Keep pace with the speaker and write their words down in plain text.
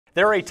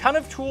There are a ton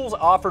of tools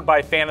offered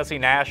by Fantasy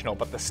National,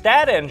 but the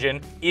Stat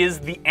Engine is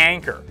the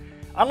anchor.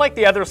 Unlike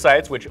the other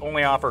sites, which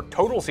only offer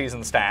total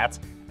season stats,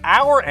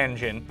 our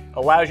engine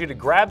allows you to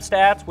grab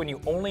stats when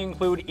you only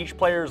include each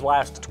player's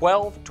last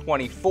 12,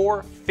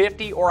 24,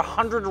 50, or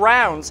 100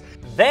 rounds,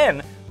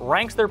 then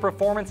ranks their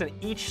performance in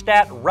each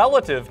stat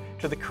relative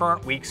to the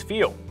current week's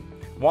field.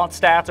 Want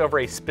stats over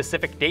a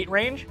specific date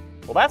range?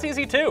 Well, that's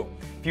easy too.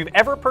 If you've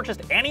ever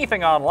purchased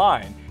anything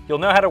online, you'll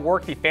know how to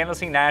work the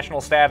Fantasy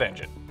National Stat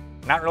Engine.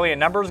 Not really a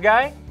numbers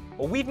guy?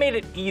 Well, we've made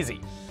it easy.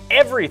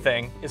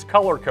 Everything is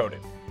color-coded.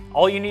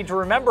 All you need to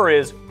remember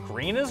is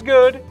green is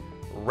good,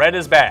 red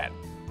is bad.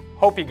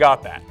 Hope you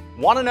got that.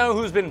 Want to know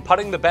who's been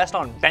putting the best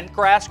on bent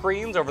grass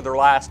greens over their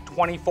last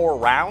 24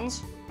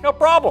 rounds? No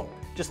problem.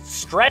 Just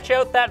stretch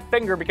out that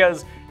finger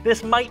because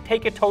this might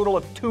take a total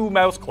of 2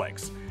 mouse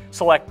clicks.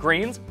 Select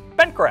greens,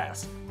 bent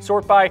grass.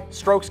 Sort by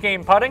strokes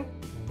gained putting,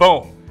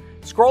 boom.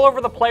 Scroll over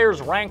the player's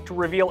rank to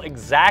reveal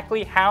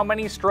exactly how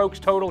many strokes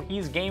total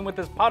he's gained with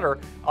his putter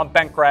on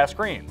bent grass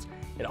greens.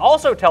 It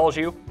also tells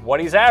you what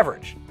he's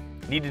averaged.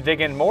 Need to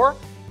dig in more?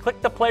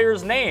 Click the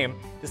player's name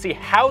to see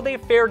how they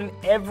fared in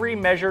every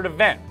measured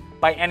event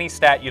by any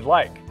stat you'd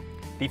like.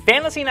 The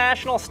Fantasy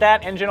National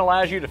Stat Engine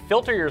allows you to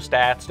filter your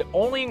stats to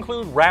only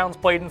include rounds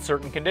played in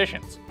certain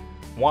conditions.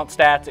 Want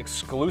stats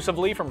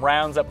exclusively from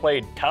rounds that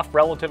played tough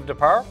relative to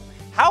par?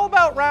 How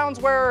about rounds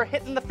where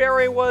hitting the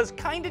fairway was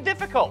kinda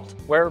difficult,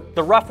 where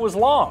the rough was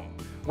long,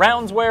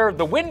 rounds where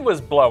the wind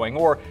was blowing,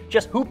 or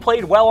just who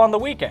played well on the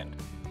weekend?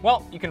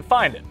 Well, you can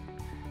find it.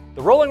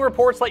 The rolling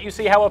reports let you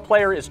see how a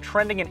player is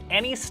trending in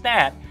any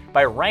stat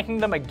by ranking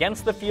them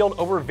against the field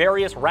over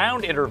various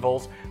round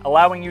intervals,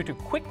 allowing you to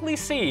quickly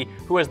see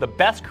who has the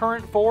best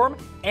current form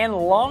and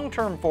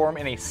long-term form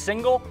in a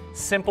single,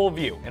 simple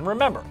view. And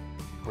remember,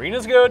 green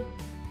is good,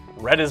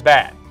 red is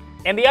bad.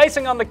 And the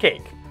icing on the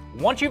cake,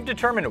 once you've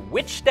determined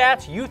which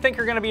stats you think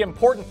are going to be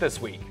important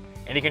this week,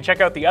 and you can check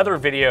out the other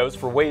videos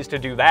for ways to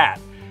do that,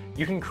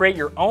 you can create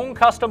your own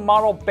custom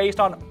model based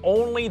on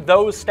only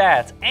those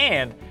stats,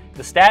 and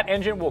the Stat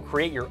Engine will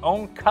create your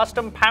own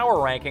custom power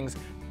rankings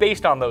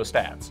based on those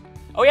stats.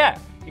 Oh yeah,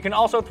 you can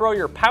also throw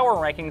your power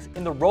rankings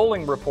in the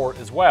rolling report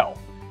as well.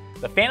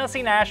 The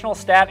Fantasy National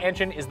Stat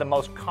Engine is the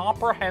most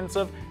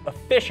comprehensive,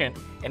 efficient,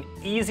 and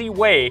easy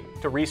way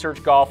to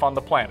research golf on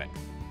the planet.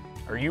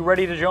 Are you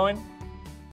ready to join?